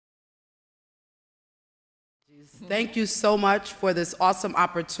Thank you so much for this awesome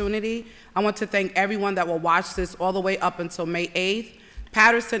opportunity. I want to thank everyone that will watch this all the way up until May 8th.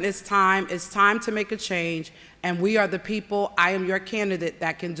 Patterson, it's time to make a change, and we are the people, I am your candidate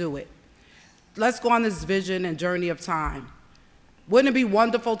that can do it. Let's go on this vision and journey of time. Wouldn't it be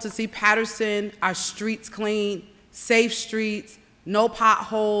wonderful to see Patterson, our streets clean, safe streets, no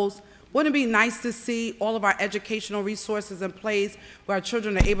potholes? Wouldn't it be nice to see all of our educational resources in place where our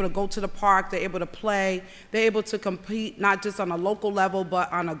children are able to go to the park, they're able to play, they're able to compete not just on a local level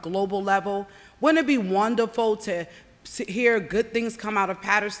but on a global level? Wouldn't it be wonderful to hear good things come out of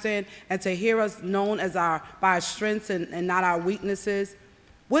Patterson and to hear us known as by our strengths and not our weaknesses?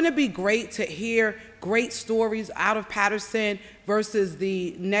 Wouldn't it be great to hear great stories out of Patterson versus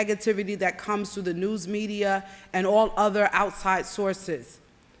the negativity that comes through the news media and all other outside sources?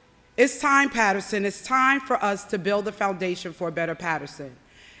 It's time, Patterson. It's time for us to build the foundation for a better Patterson.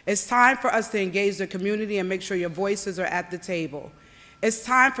 It's time for us to engage the community and make sure your voices are at the table. It's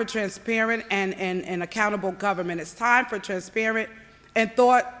time for transparent and accountable government. It's time for transparent and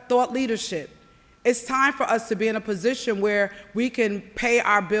thought leadership. It's time for us to be in a position where we can pay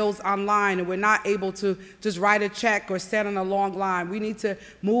our bills online and we're not able to just write a check or stand in a long line. We need to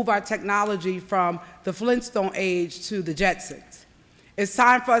move our technology from the Flintstone age to the Jetsons. It's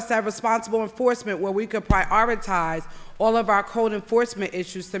time for us to have responsible enforcement where we could prioritize all of our code enforcement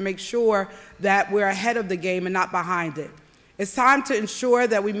issues to make sure that we're ahead of the game and not behind it. It's time to ensure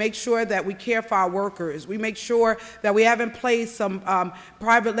that we make sure that we care for our workers. We make sure that we have in place some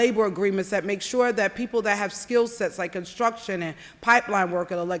private labor agreements that make sure that people that have skill sets like construction and pipeline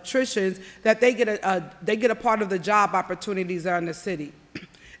work and electricians, that they get a part of the job opportunities that are in the city.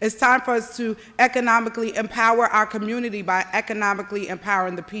 It's time for us to economically empower our community by economically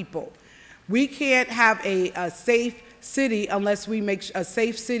empowering the people. We can't have a safe city unless we make a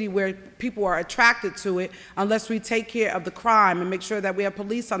safe city where people are attracted to it, unless we take care of the crime and make sure that we have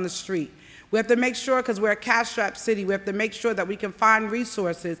police on the street. We have to make sure, because we're a cash-strapped city, we have to make sure that we can find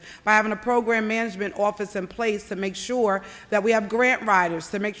resources by having a program management office in place to make sure that we have grant writers,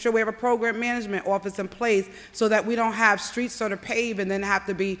 to make sure we have a program management office in place so that we don't have streets sort of paved and then have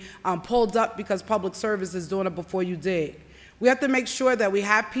to be pulled up because public service is doing it before you dig. We have to make sure that we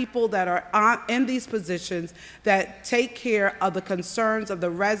have people that are in these positions that take care of the concerns of the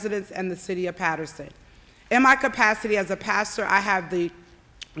residents and the city of Patterson. In my capacity as a pastor, I have the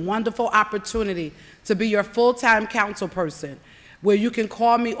wonderful opportunity to be your full-time council person, where you can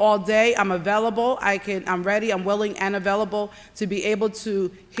call me all day. I'm available. I'm ready, I'm willing, and available to be able to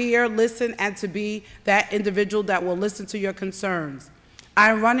hear, listen, and to be that individual that will listen to your concerns.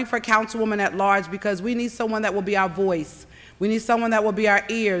 I'm running for Councilwoman-At-Large because we need someone that will be our voice. We need someone that will be our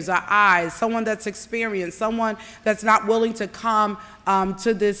ears, our eyes, someone that's experienced, someone that's not willing to come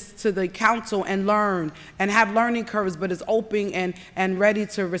to the council and learn and have learning curves, but is open and ready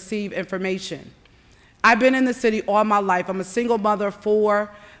to receive information. I've been in the city all my life. I'm a single mother of 4.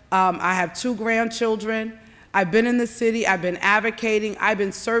 I have 2 grandchildren. I've been in the city. I've been advocating. I've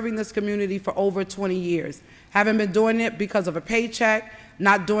been serving this community for over 20 years. Haven't been doing it because of a paycheck,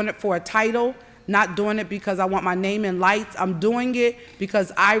 not doing it for a title, not doing it because I want my name in lights. I'm doing it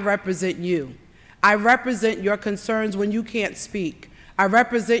because I represent you. I represent your concerns when you can't speak. I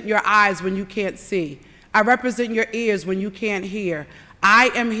represent your eyes when you can't see. I represent your ears when you can't hear.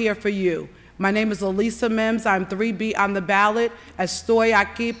 I am here for you. My name is Lilisa Mimms. I'm 3B on the ballot. Estoy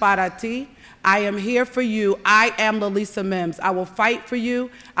aquí para ti. I am here for you. I am Lilisa Mimms. I will fight for you.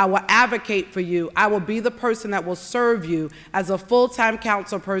 I will advocate for you. I will be the person that will serve you as a full-time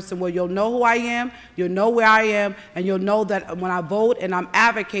council person where you'll know who I am, you'll know where I am, and you'll know that when I vote and I'm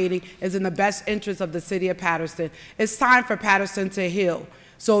advocating is in the best interest of the city of Patterson. It's time for Patterson to heal.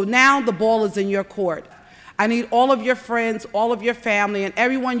 So now the ball is in your court. I need all of your friends, all of your family, and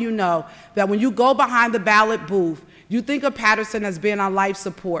everyone you know that when you go behind the ballot booth, you think of Patterson as being on life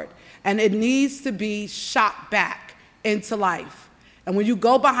support. And it needs to be shot back into life. And when you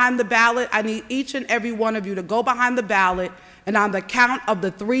go behind the ballot, I need each and every one of you to go behind the ballot, and on the count of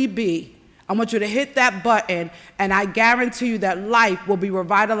the 3B, I want you to hit that button, and I guarantee you that life will be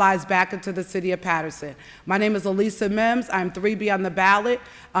revitalized back into the city of Patterson. My name is Lilisa Mimms. I'm 3B on the ballot.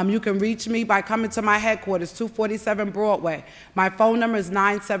 You can reach me by coming to my headquarters, 247 Broadway. My phone number is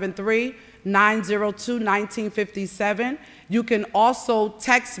 973-902-1957. You can also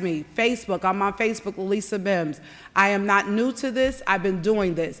text me, Facebook. I'm on Facebook, Lilisa Mimms. I am not new to this. I've been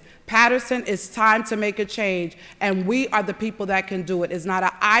doing this. Patterson, it's time to make a change, and we are the people that can do it. It's not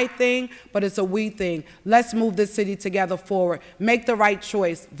an I thing, but it's a we thing. Let's move this city together forward. Make the right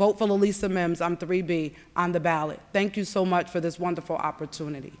choice. Vote for Lilisa Mimms. I'm 3B on the ballot. Thank you so much for this wonderful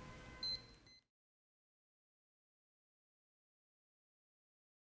opportunity.